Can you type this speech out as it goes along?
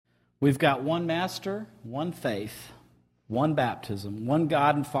We've got one Master, one faith, one baptism, one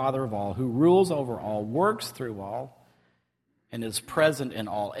God and Father of all, who rules over all, works through all, and is present in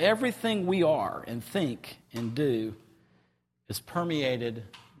all. Everything we are and think and do is permeated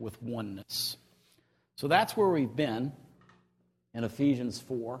with oneness. So that's where we've been in Ephesians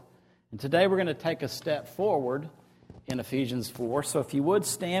 4. And today we're going to take a step forward in Ephesians 4. So if you would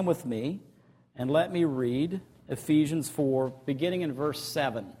stand with me and let me read Ephesians 4, beginning in verse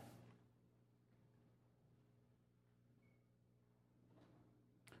 7.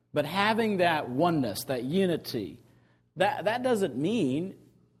 But having that oneness, that unity, that doesn't mean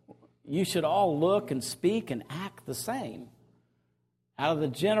you should all look and speak and act the same. Out of the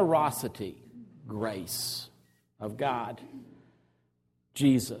generosity, grace of God,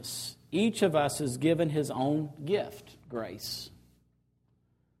 Jesus, each of us is given his own gift, grace.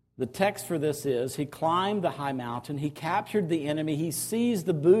 The text for this is, he climbed the high mountain, he captured the enemy, he seized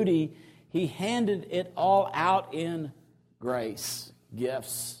the booty, he handed it all out in grace,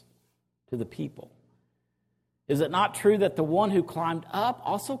 gifts to the people. Is it not true that the one who climbed up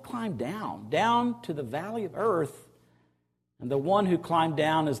also climbed down to the valley of earth, and the one who climbed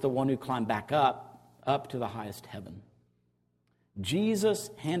down is the one who climbed back up to the highest heaven? Jesus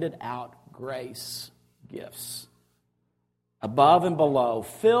handed out grace, gifts, above and below,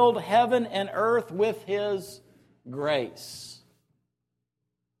 filled heaven and earth with his grace,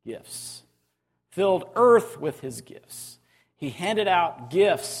 gifts, filled earth with his gifts. He handed out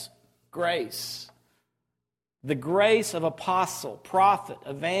gifts, grace, the grace of apostle, prophet,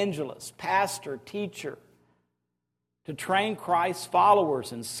 evangelist, pastor, teacher, to train Christ's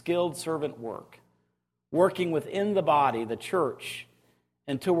followers in skilled servant work, working within the body, the church,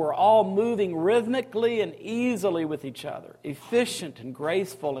 until we're all moving rhythmically and easily with each other, efficient and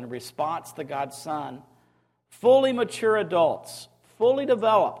graceful in response to God's Son, fully mature adults, fully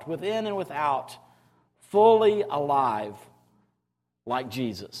developed within and without, fully alive like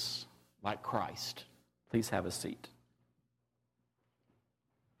Jesus, like Christ. Please have a seat.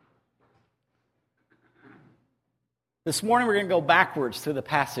 This morning we're going to go backwards through the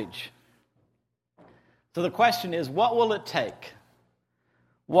passage. So the question is, what will it take?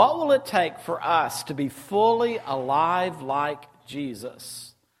 What will it take for us to be fully alive like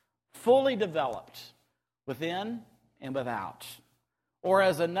Jesus? Fully developed within and without. Or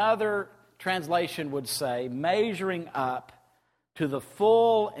as another translation would say, measuring up to the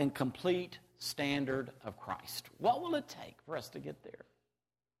full and complete standard of Christ. What will it take for us to get there?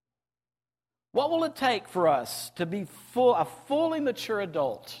 What will it take for us to be a fully mature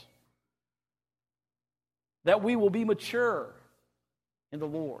adult? That we will be mature in the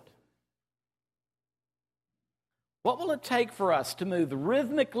Lord. What will it take for us to move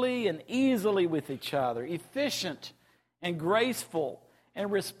rhythmically and easily with each other, efficient and graceful in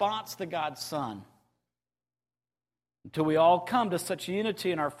response to God's Son? Until we all come to such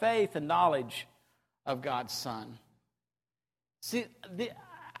unity in our faith and knowledge of God's Son. See,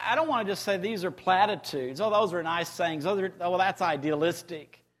 I don't want to just say these are platitudes. Oh, those are nice sayings. That's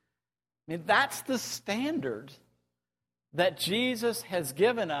idealistic. I mean, that's the standard that Jesus has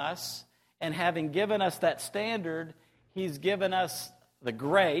given us, and having given us that standard, he's given us the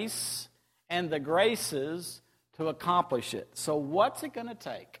grace and the graces to accomplish it. So what's it going to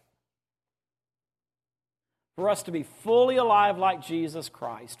take for us to be fully alive like Jesus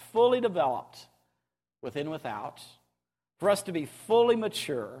Christ, fully developed within and without, for us to be fully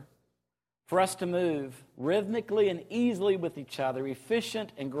mature, for us to move rhythmically and easily with each other,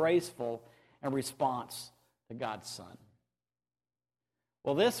 efficient and graceful in response to God's Son?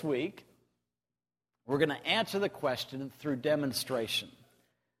 Well, this week, we're going to answer the question through demonstration.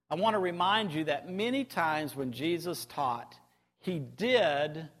 I want to remind you that many times when Jesus taught, he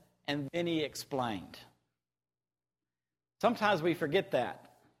did and then he explained. Sometimes we forget that.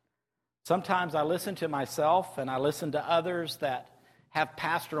 Sometimes I listen to myself and I listen to others that have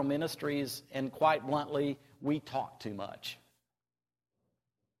pastoral ministries, and quite bluntly, we talk too much.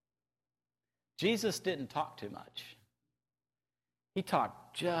 Jesus didn't talk too much. He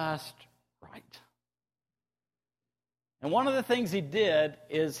talked just right. And one of the things he did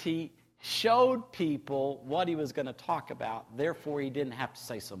is he showed people what he was going to talk about. Therefore, he didn't have to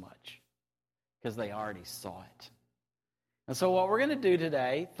say so much because they already saw it. And so what we're going to do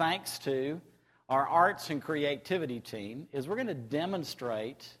today, thanks to our arts and creativity team, is we're going to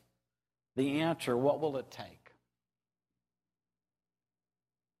demonstrate the answer, what will it take?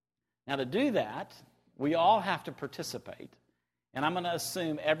 Now, to do that, we all have to participate. And I'm going to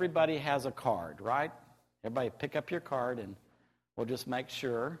assume everybody has a card, right? Everybody pick up your card and we'll just make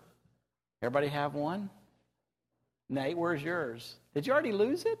sure. Everybody have one? Nate, where's yours? Did you already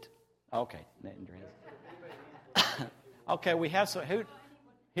lose it? Okay, Andrew has. Okay, we have some. Who?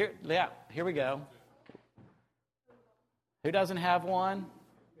 Here, yeah, here we go. Who doesn't have one?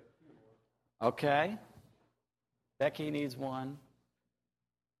 Okay. Becky needs one.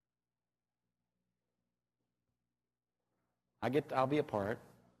 I'll be a part.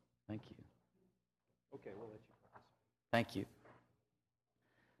 Thank you. Okay, we'll let you pass. Thank you.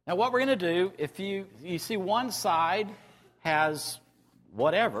 Now what we're going to do, if you see one side has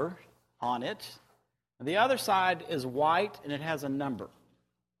whatever on it, and the other side is white and it has a number.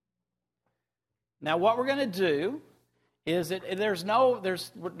 Now what we're going to do is no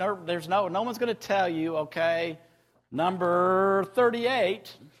one's going to tell you, okay, number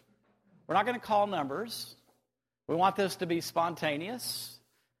 38. We're not going to call numbers. We want this to be spontaneous.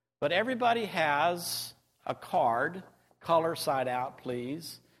 But everybody has a card, color side out,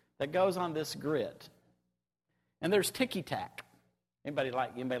 please, that goes on this grid. And there's ticky-tack. Anybody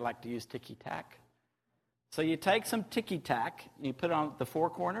like to use ticky-tack? So you take some ticky-tack and you put it on the four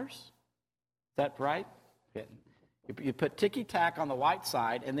corners. Is that right? You put ticky-tack on the white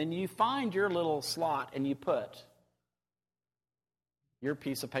side, and then you find your little slot and you put your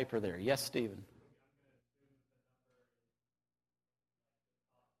piece of paper there. Yes, Stephen?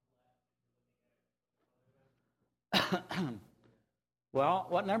 Well,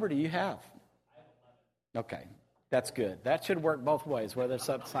 what number do you have? Okay, that's good. That should work both ways, whether it's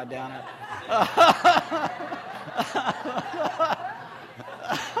upside down or...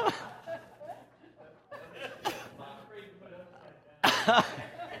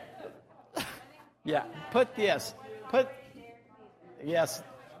 Yeah, put the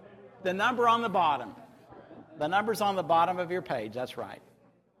number on the bottom. The number's on the bottom of your page, that's right.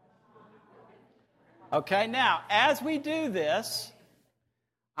 Okay, now, as we do this,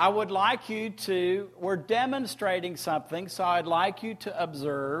 I would like you we're demonstrating something, so I'd like you to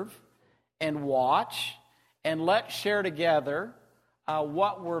observe and watch, and let's share together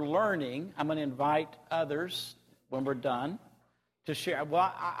what we're learning. I'm going to invite others when we're done to share.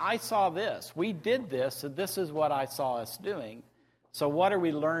 Well, I saw this. We did this, and this is what I saw us doing. So what are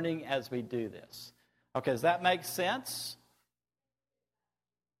we learning as we do this? Okay, does that make sense?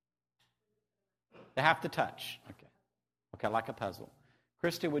 They have to touch. Okay, like a puzzle.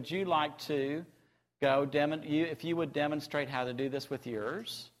 Christy, would you like to go, if you would demonstrate how to do this with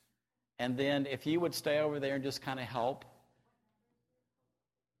yours, and then if you would stay over there and just kind of help.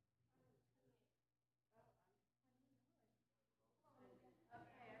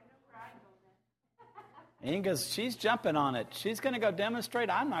 Inga's, she's jumping on it. She's going to go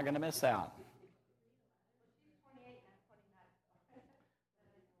demonstrate. I'm not going to miss out.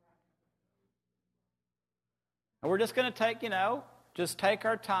 And we're just going to take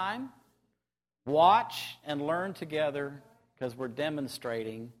our time, watch, and learn together because we're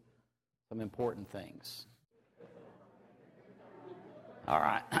demonstrating some important things. All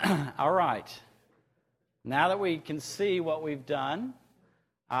right. All right. Now that we can see what we've done,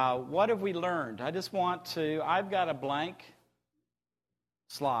 what have we learned? I've got a blank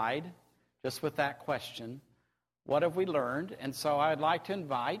slide just with that question. What have we learned? And so I'd like to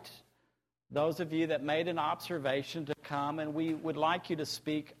invite those of you that made an observation to come, and we would like you to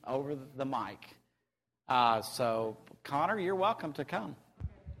speak over the mic. So, Connor, you're welcome to come.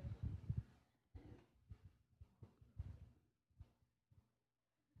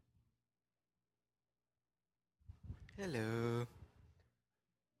 Hello.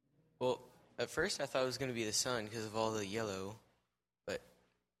 Well, at first I thought it was going to be the sun because of all the yellow, but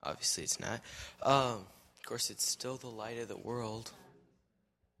obviously it's not. Of course, it's still the light of the world.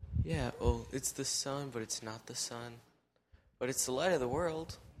 Yeah, well, it's the sun, but it's not the sun. But it's the light of the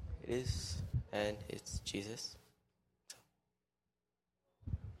world. It is, and it's Jesus.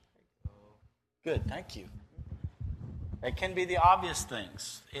 Good, thank you. It can be the obvious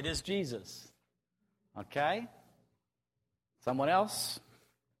things. It is Jesus. Okay? Someone else?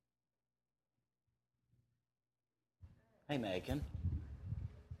 Hey, Megan.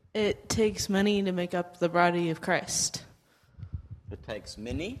 It takes money to make up the body of Christ. It takes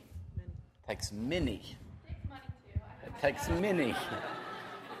many. It takes many. It takes money, too. It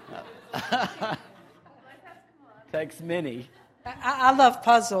takes many. Takes many. I love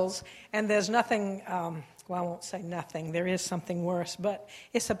puzzles, and there's nothing, well, I won't say nothing. There is something worse, but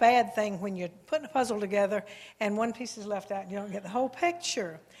it's a bad thing when you're putting a puzzle together and one piece is left out and you don't get the whole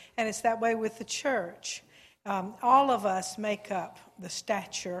picture. And it's that way with the church. All of us make up the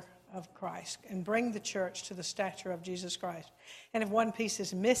stature of Christ and bring the church to the stature of Jesus Christ. And if one piece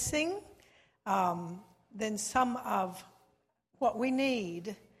is missing, then some of what we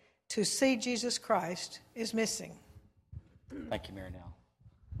need to see Jesus Christ is missing. Thank you, Marinelle.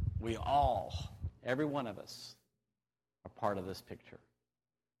 We all, every one of us, are part of this picture.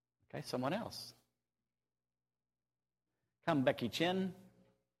 Okay, someone else. Come, Becky Chin.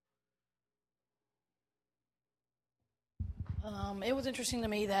 It was interesting to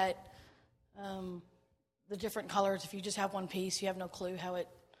me that the different colors, if you just have one piece, you have no clue how it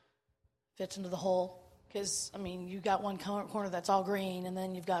fits into the whole. Because, I mean, you've got one corner that's all green, and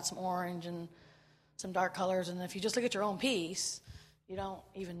then you've got some orange and some dark colors. And if you just look at your own piece, you don't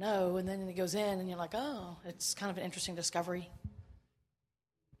even know. And then it goes in, and you're like, oh, it's kind of an interesting discovery.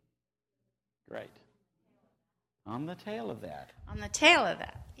 Great. On the tail of that. On the tail of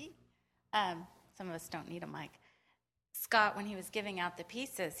that. Some of us don't need a mic. Scott, when he was giving out the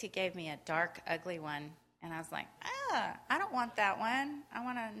pieces, he gave me a dark, ugly one. And I was like, I don't want that one. I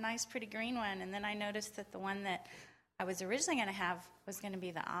want a nice, pretty green one. And then I noticed that the one that I was originally going to have was going to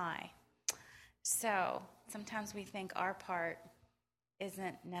be the eye. So sometimes we think our part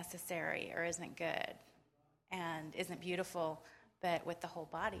isn't necessary or isn't good and isn't beautiful, but with the whole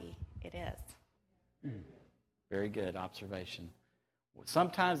body, it is. Very good observation.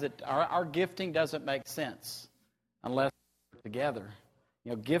 Sometimes our gifting doesn't make sense unless we're together.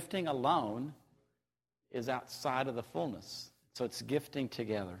 You know, gifting alone is outside of the fullness. So it's gifting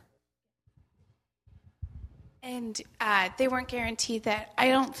together. And they weren't guaranteed that, I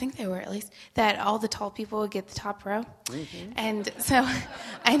don't think they were at least, that all the tall people would get the top row. Mm-hmm. And so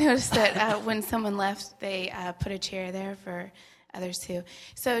I noticed that when someone left, they put a chair there for others too.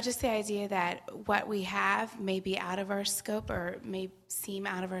 So just the idea that what we have may be out of our scope or may seem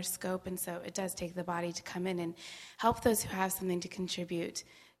out of our scope, and so it does take the body to come in and help those who have something to contribute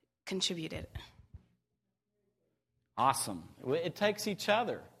it. Awesome. It takes each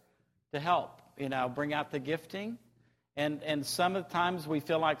other to help, bring out the gifting. And some of the times we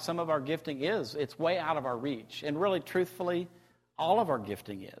feel like some of our gifting it's way out of our reach. And really, truthfully, all of our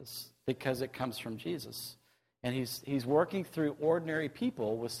gifting is, because it comes from Jesus. And he's working through ordinary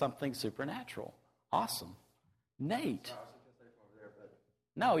people with something supernatural. Awesome. Nate.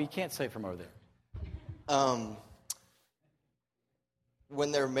 No, you can't say from over there.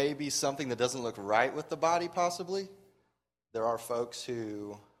 When there may be something that doesn't look right with the body, possibly, there are folks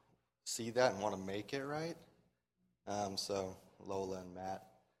who see that and want to make it right. So Lola and Matt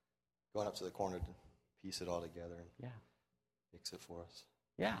going up to the corner to piece it all together and fix it for us.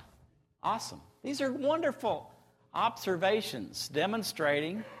 Yeah. Awesome. These are wonderful observations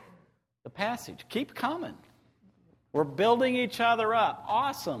demonstrating the passage. Keep coming. We're building each other up.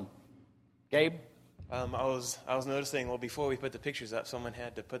 Awesome. Gabe? I was noticing, before we put the pictures up, someone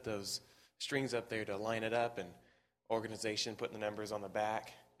had to put those strings up there to line it up, and organization, putting the numbers on the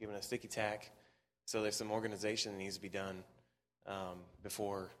back, giving a sticky tack. So there's some organization that needs to be done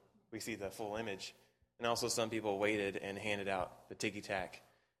before we see the full image. And also some people waited and handed out the ticky tack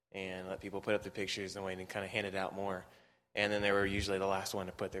and let people put up their pictures and wait and kind of hand it out more. And then they were usually the last one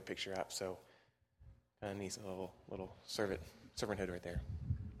to put their picture up. So kind of needs a little servanthood right there.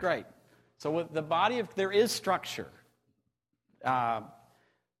 Great. So with the body there is structure. The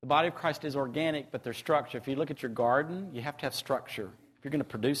body of Christ is organic, but there's structure. If you look at your garden, you have to have structure. If you're going to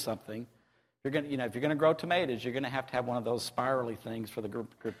produce something, if you're going to grow tomatoes, you're going to have one of those spirally things for the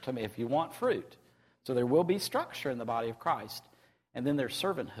tomato if you want fruit. So there will be structure in the body of Christ. And then there's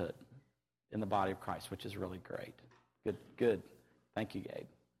servanthood in the body of Christ, which is really great. Good. Thank you, Gabe.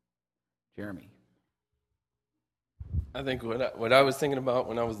 Jeremy. I think what I was thinking about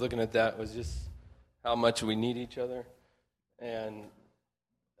when I was looking at that was just how much we need each other, and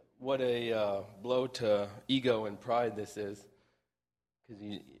what a blow to ego and pride this is, because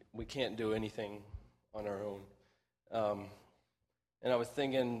we can't do anything on our own. And I was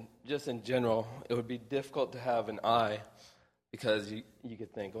thinking, just in general, it would be difficult to have an eye, because you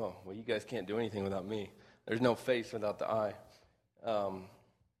could think, you guys can't do anything without me. There's no face without the eye.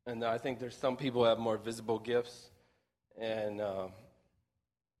 And I think there's some people who have more visible gifts, and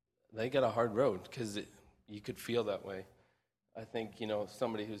they got a hard road, because you could feel that way. I think,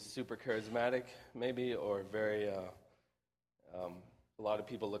 somebody who's super charismatic, maybe, or very, a lot of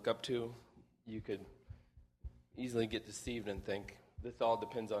people look up to, you could easily get deceived and think, this all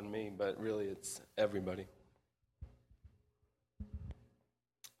depends on me, but really it's everybody.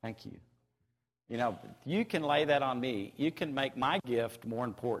 Thank you. You can lay that on me. You can make my gift more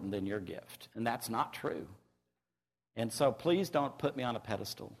important than your gift, and that's not true. And so please don't put me on a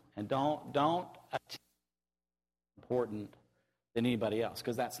pedestal, and don't important than anybody else,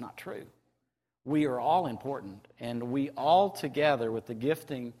 because that's not true. We are all important, and we all together with the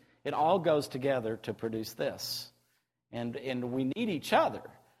gifting, it all goes together to produce this. And we need each other.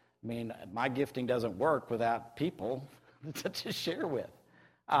 I mean, my gifting doesn't work without people to share with.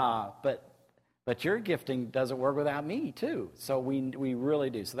 But your gifting doesn't work without me, too. So we really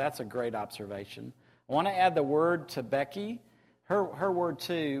do. So that's a great observation. I want to add the word to Becky. Her word,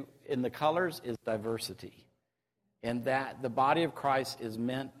 too, in the colors is diversity. And that the body of Christ is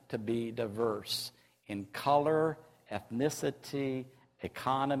meant to be diverse in color, ethnicity,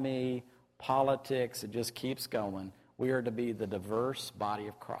 economy, politics. It just keeps going. We are to be the diverse body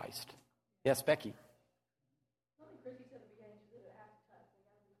of Christ. Yes, Becky?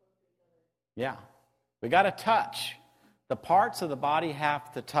 Yeah. We got to touch. The parts of the body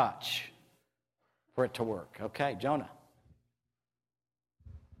have to touch for it to work. Okay, Jonah.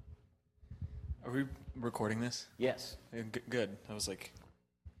 Are we recording this? Yes. Good. I was like,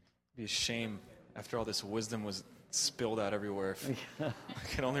 it'd be a shame after all this wisdom was spilled out everywhere. I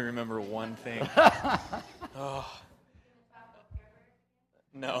can only remember one thing. Oh.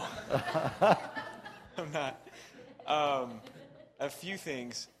 No. I'm not. A few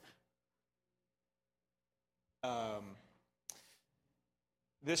things.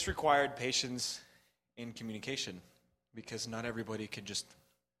 This required patience in communication because not everybody could just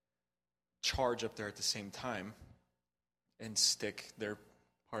charge up there at the same time and stick their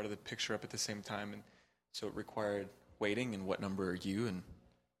part of the picture up at the same time. And so it required waiting and what number are you and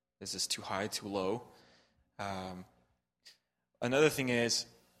is this too high, too low? Another thing is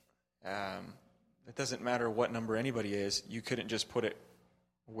it doesn't matter what number anybody is. You couldn't just put it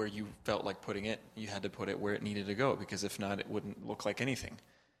where you felt like putting it. You had to put it where it needed to go because if not, it wouldn't look like anything.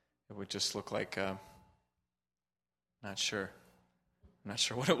 It would just look like, not sure. I'm not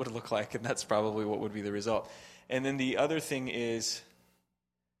sure what it would look like, and that's probably what would be the result. And then the other thing is,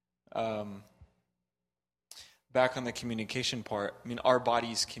 back on the communication part, I mean, our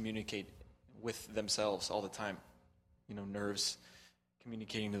bodies communicate with themselves all the time. You know, nerves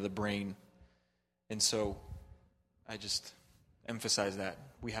communicating to the brain. And so I just emphasize that.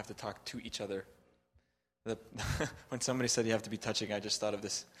 We have to talk to each other. When somebody said you have to be touching, I just thought of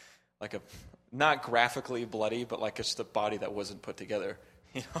this, like not graphically bloody, but like just a body that wasn't put together.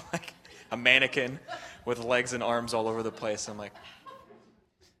 You know, like a mannequin with legs and arms all over the place. I'm like,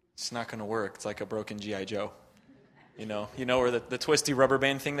 it's not going to work. It's like a broken G.I. Joe. You know where the twisty rubber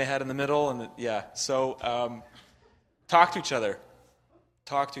band thing they had in the middle? And So talk to each other.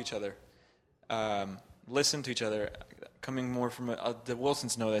 Talk to each other. Listen to each other. Coming more from the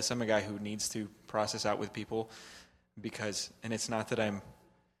Wilsons know this. I'm a guy who needs to process out with people and it's not that I'm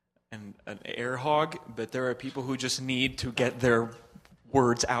an air hog, but there are people who just need to get their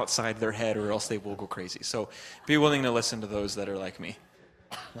words outside their head or else they will go crazy. So be willing to listen to those that are like me.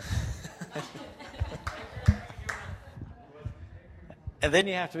 And then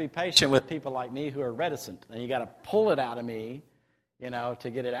you have to be patient with people like me who are reticent. And you got to pull it out of me,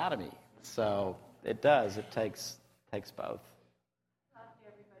 to get it out of me. So it does. It takes both.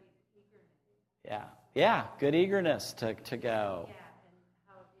 Yeah. Yeah. Good eagerness to go.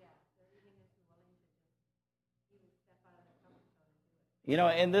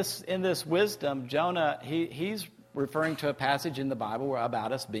 In this wisdom, Jonah, he's referring to a passage in the Bible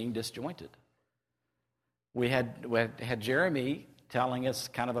about us being disjointed. We had Jeremy telling us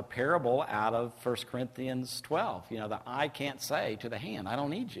kind of a parable out of 1 Corinthians 12. The eye can't say to the hand, I don't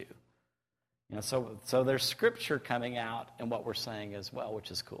need you. So there's scripture coming out in what we're saying as well,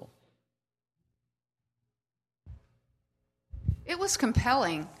 which is cool. It was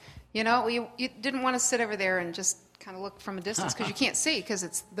compelling. You didn't want to sit over there and just kind of look from a distance because you can't see because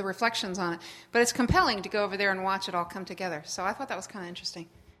it's the reflections on it. But it's compelling to go over there and watch it all come together. So I thought that was kind of interesting.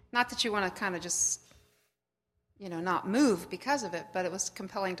 Not that you want to kind of just, not move because of it, but it was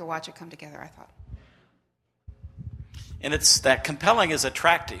compelling to watch it come together, I thought. And it's that compelling is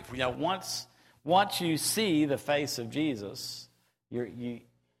attractive. Once you see the face of Jesus,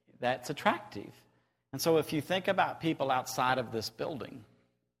 that's attractive. And so if you think about people outside of this building,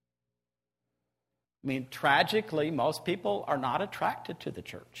 tragically, most people are not attracted to the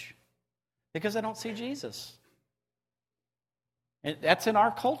church because they don't see Jesus. And that's in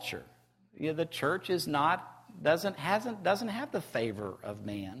our culture. The church doesn't have the favor of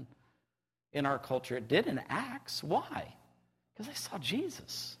man in our culture. It did in Acts. Why? Because they saw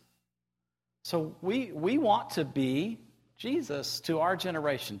Jesus. So we want to be Jesus to our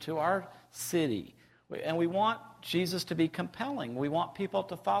generation, to our city. And we want Jesus to be compelling. We want people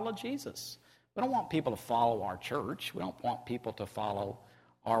to follow Jesus. We don't want people to follow our church. We don't want people to follow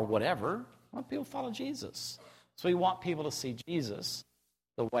our whatever. We want people to follow Jesus. So we want people to see Jesus.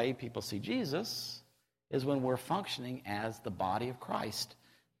 The way people see Jesus is when we're functioning as the body of Christ,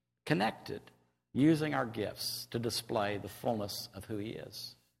 connected, using our gifts to display the fullness of who he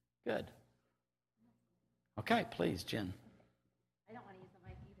is. Good. Okay, please, Jen. I don't want to use the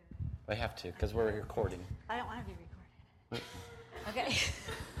mic They have to, because we're recording. I don't want to be recorded. Okay.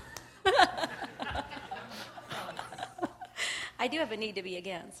 I do have a need to be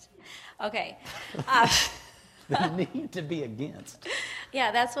against. Okay. The need to be against.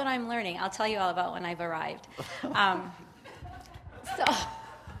 Yeah, that's what I'm learning. I'll tell you all about when I've arrived. So,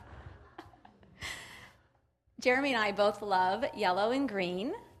 Jeremy and I both love yellow and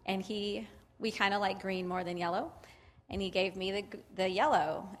green, and we kind of like green more than yellow. And he gave me the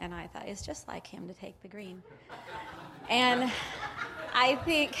yellow, and I thought it's just like him to take the green. And I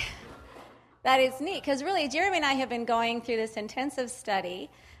think that is neat, because really Jeremy and I have been going through this intensive study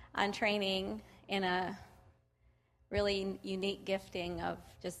on training in a really unique gifting of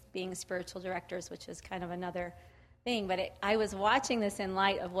just being spiritual directors, which is kind of another thing. But I was watching this in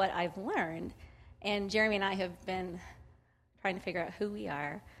light of what I've learned, and Jeremy and I have been trying to figure out who we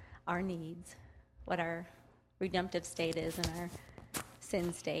are, our needs, what our redemptive state is, and our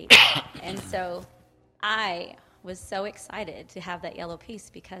sin state. And so I was so excited to have that yellow piece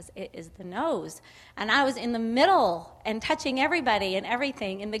because it is the nose. And I was in the middle and touching everybody and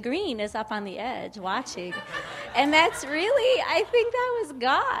everything, and the green is up on the edge watching. And that's really, I think that was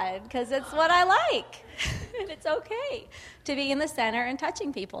God, because it's what I like. And it's okay to be in the center and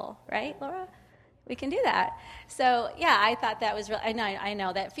touching people, right, Laura? We can do that. So, yeah, I thought that was really, I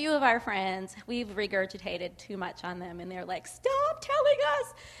know that few of our friends, we've regurgitated too much on them, and they're like, stop telling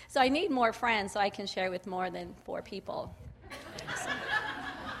us. So I need more friends so I can share with more than 4 people.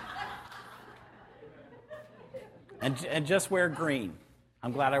 And just wear green.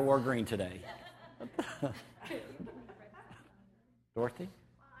 I'm glad I wore green today. Dorothy?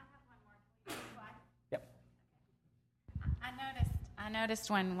 Yep. I noticed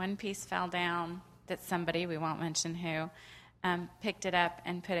when one piece fell down that somebody, we won't mention who, picked it up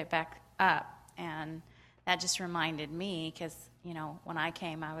and put it back up. And that just reminded me, because, when I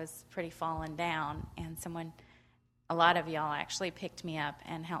came, I was pretty fallen down. And a lot of y'all actually picked me up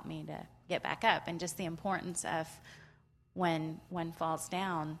and helped me to get back up. And just the importance of when one falls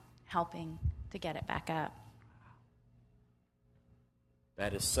down, helping to get it back up.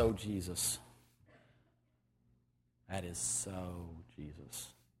 That is so Jesus. That is so Jesus.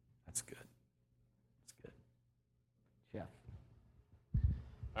 That's good. That's good. Jeff.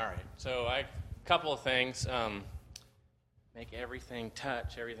 All right. So a couple of things. Make everything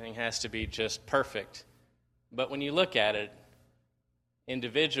touch. Everything has to be just perfect. But when you look at it,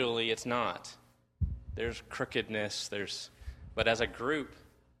 individually, it's not. There's crookedness. But as a group,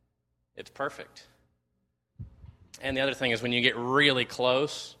 it's perfect. And the other thing is when you get really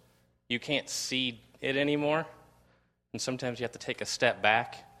close, you can't see it anymore. And sometimes you have to take a step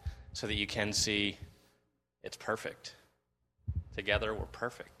back so that you can see it's perfect. Together, we're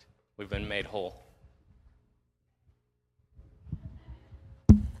perfect. We've been made whole.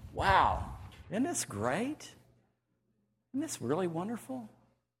 Wow. Isn't this great? Isn't this really wonderful?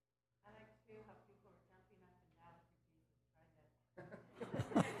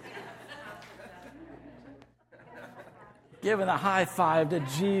 Giving a high five to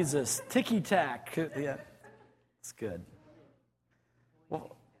Jesus. Ticky-tack. Yeah. It's good.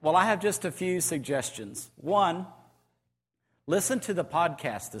 Well, I have just a few suggestions. One, listen to the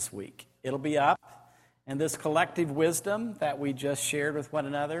podcast this week. It'll be up. And this collective wisdom that we just shared with one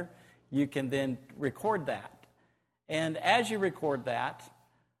another, you can then record that. And as you record that,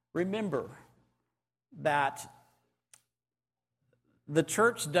 remember that the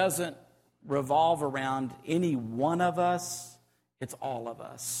church doesn't revolve around any one of us. It's all of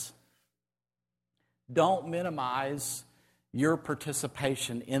us. Don't minimize your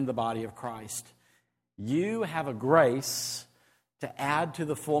participation in the body of Christ. You have a grace to add to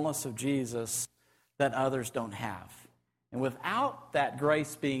the fullness of Jesus that others don't have. And without that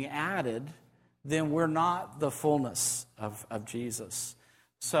grace being added, then we're not the fullness of Jesus.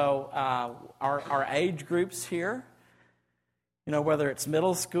 So our age groups here, whether it's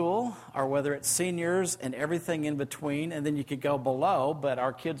middle school or whether it's seniors and everything in between, and then you could go below, but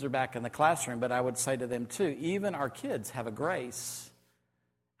our kids are back in the classroom. But I would say to them too, even our kids have a grace.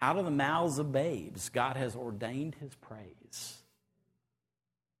 Out of the mouths of babes, God has ordained his praise.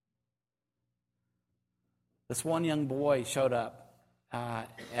 This one young boy showed up at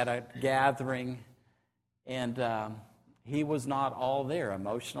a gathering, and he was not all there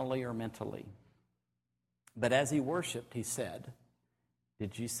emotionally or mentally. But as he worshiped, he said,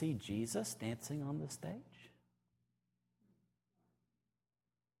 "Did you see Jesus dancing on the stage?"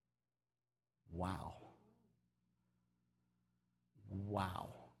 Wow. Wow.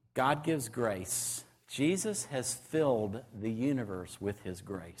 God gives grace. Jesus has filled the universe with his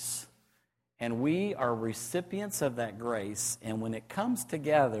grace. And we are recipients of that grace. And when it comes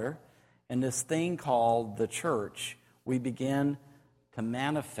together, in this thing called the church, we begin to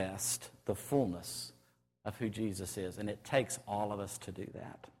manifest the fullness of who Jesus is. And it takes all of us to do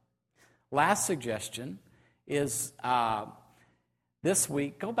that. Last suggestion is this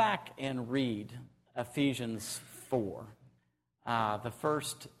week, go back and read Ephesians 4, the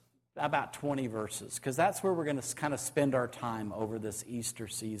first about 20 verses, because that's where we're going to kind of spend our time over this Easter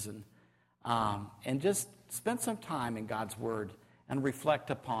season. And just spend some time in God's Word and reflect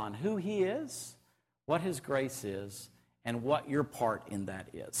upon who He is, what His grace is, and what your part in that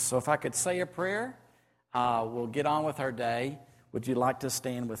is. So if I could say a prayer, we'll get on with our day. Would you like to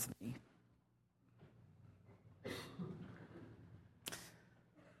stand with me?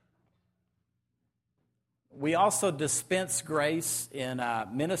 We also dispense grace in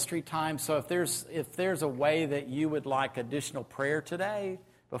ministry time. So if there's a way that you would like additional prayer today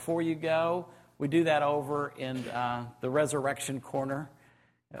before you go, we do that over in the resurrection corner.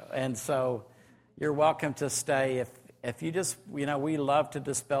 And so you're welcome to stay. If you just, we love to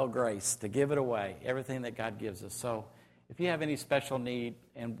dispel grace, to give it away, everything that God gives us. So if you have any special need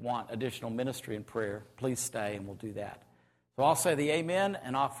and want additional ministry and prayer, please stay and we'll do that. So I'll say the amen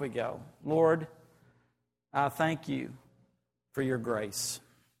and off we go. Lord, thank you for your grace.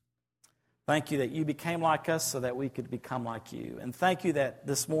 Thank you that you became like us so that we could become like you. And thank you that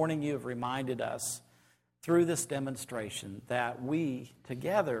this morning you have reminded us through this demonstration that we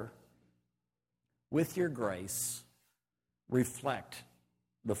together with your grace reflect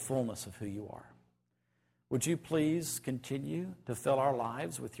the fullness of who you are. Would you please continue to fill our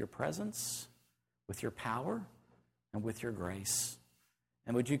lives with your presence, with your power, and with your grace?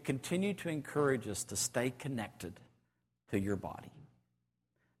 And would you continue to encourage us to stay connected to your body,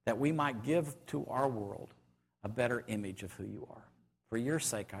 that we might give to our world a better image of who you are. For your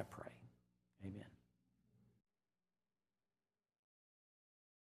sake, I pray. Amen.